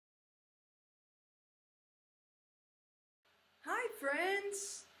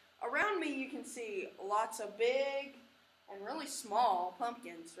friends. Around me you can see lots of big and really small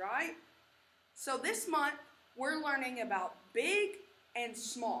pumpkins, right? So this month we're learning about big and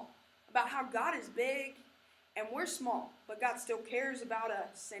small, about how God is big and we're small, but God still cares about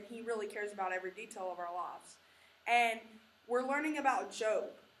us, and He really cares about every detail of our lives. And we're learning about Job.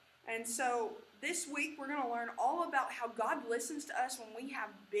 And so this week we're going to learn all about how God listens to us when we have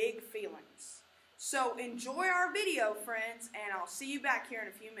big feelings. So enjoy our video, friends, and I'll see you back here in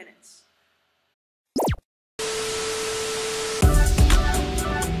a few minutes.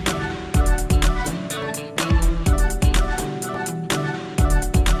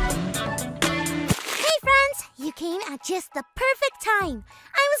 Hey friends, you came at just the perfect time.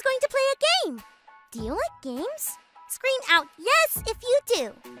 I was going to play a game. Do you like games? Scream out yes if you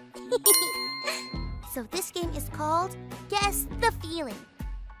do. So this game is called Guess the Feeling.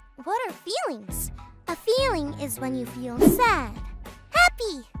 What are feelings? A feeling is when you feel sad,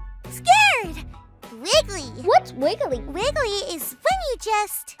 happy, scared, wiggly. What's wiggly? Wiggly is when you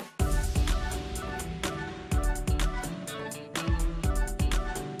just...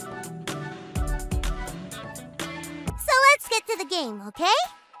 So let's get to the game, okay?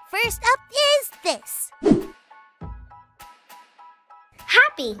 First up is this.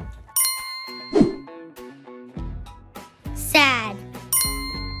 Happy. Sad.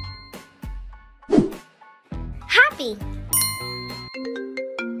 Happy.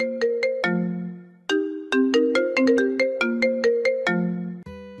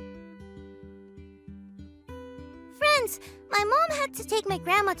 Friends, my mom had to take my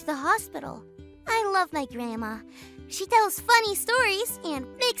grandma to the hospital. I love my grandma. She tells funny stories and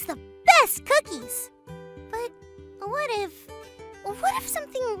makes the best cookies. But what if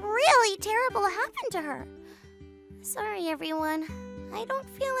something really terrible happened to her? Sorry, everyone. I don't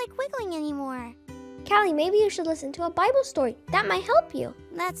feel like wiggling anymore. Callie, maybe you should listen to a Bible story. That might help you.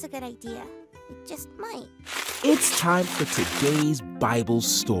 That's a good idea. It just might. It's time for today's Bible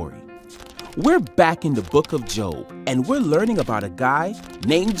story. We're back in the book of Job, and we're learning about a guy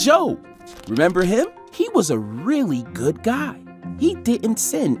named Job. Remember him? He was a really good guy. He didn't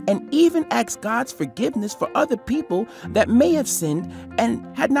sin and even asked God's forgiveness for other people that may have sinned and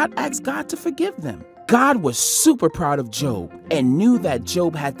had not asked God to forgive them. God was super proud of Job and knew that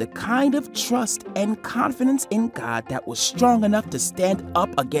Job had the kind of trust and confidence in God that was strong enough to stand up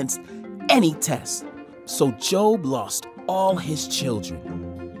against any test. So Job lost all his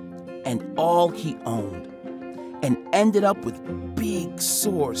children and all he owned and ended up with big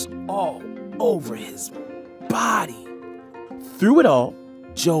sores all over his body. Through it all,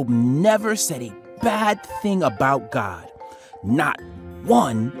 Job never said a bad thing about God. Not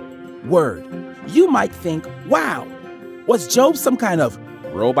one word. You might think, wow, was Job some kind of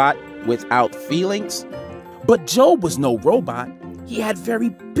robot without feelings? But Job was no robot. He had very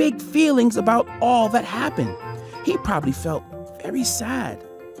big feelings about all that happened. He probably felt very sad.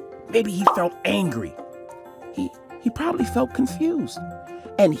 Maybe he felt angry. He probably felt confused.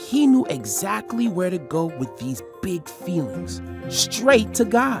 And he knew exactly where to go with these big feelings, straight to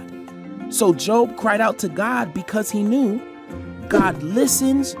God. So Job cried out to God because he knew God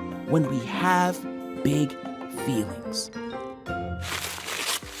listens when we have big feelings.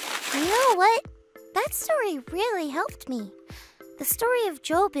 You know what? That story really helped me. The story of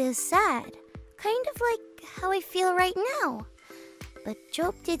Job is sad, kind of like how I feel right now. But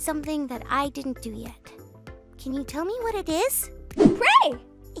Job did something that I didn't do yet. Can you tell me what it is? Pray!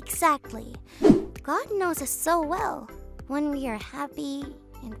 Exactly. God knows us so well. When we are happy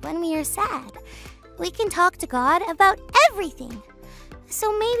and when we are sad, we can talk to God about everything.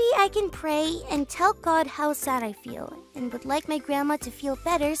 So maybe I can pray and tell God how sad I feel and would like my grandma to feel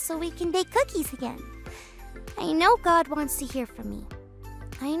better so we can bake cookies again. I know God wants to hear from me.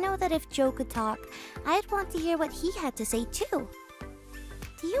 I know that if Joe could talk, I'd want to hear what he had to say too.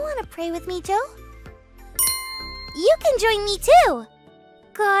 Do you want to pray with me, Joe? You can join me too!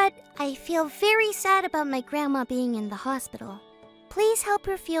 God, I feel very sad about my grandma being in the hospital. Please help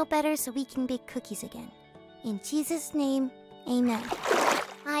her feel better so we can bake cookies again. In Jesus' name, amen.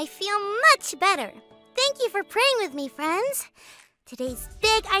 I feel much better. Thank you for praying with me, friends. Today's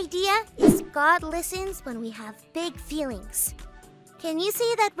big idea is God listens when we have big feelings. Can you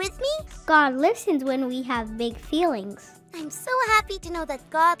say that with me? God listens when we have big feelings. I'm so happy to know that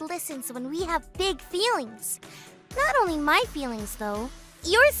God listens when we have big feelings. Not only my feelings, though.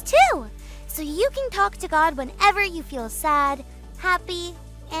 Yours too! So you can talk to God whenever you feel sad, happy,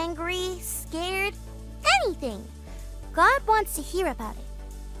 angry, scared, anything. God wants to hear about it.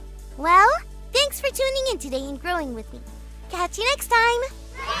 Well, thanks for tuning in today and growing with me. Catch you next time!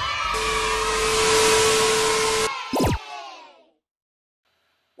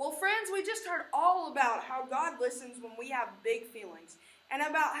 listens when we have big feelings, and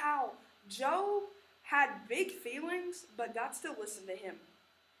about how Job had big feelings, but God still listened to him.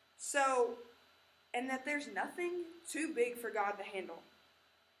 So, and that there's nothing too big for God to handle.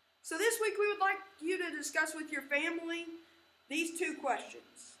 So this week we would like you to discuss with your family these two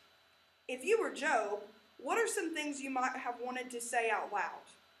questions. If you were Job, what are some things you might have wanted to say out loud?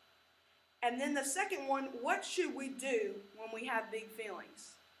 And then the second one, what should we do when we have big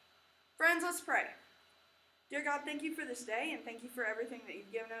feelings? Friends, let's pray. Dear God, thank you for this day, and thank you for everything that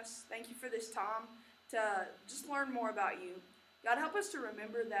you've given us. Thank you for this time to just learn more about you. God, help us to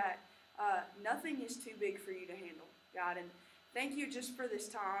remember that nothing is too big for you to handle, God. And thank you just for this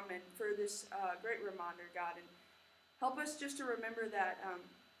time and for this great reminder, God. And help us just to remember that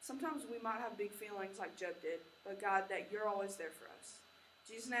sometimes we might have big feelings like Job did, but God, that you're always there for us.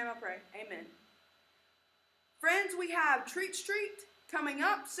 In Jesus' name I pray. Amen. Friends, we have Treat Street coming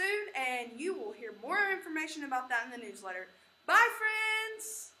up soon, and you will hear more information about that in the newsletter. Bye, friends!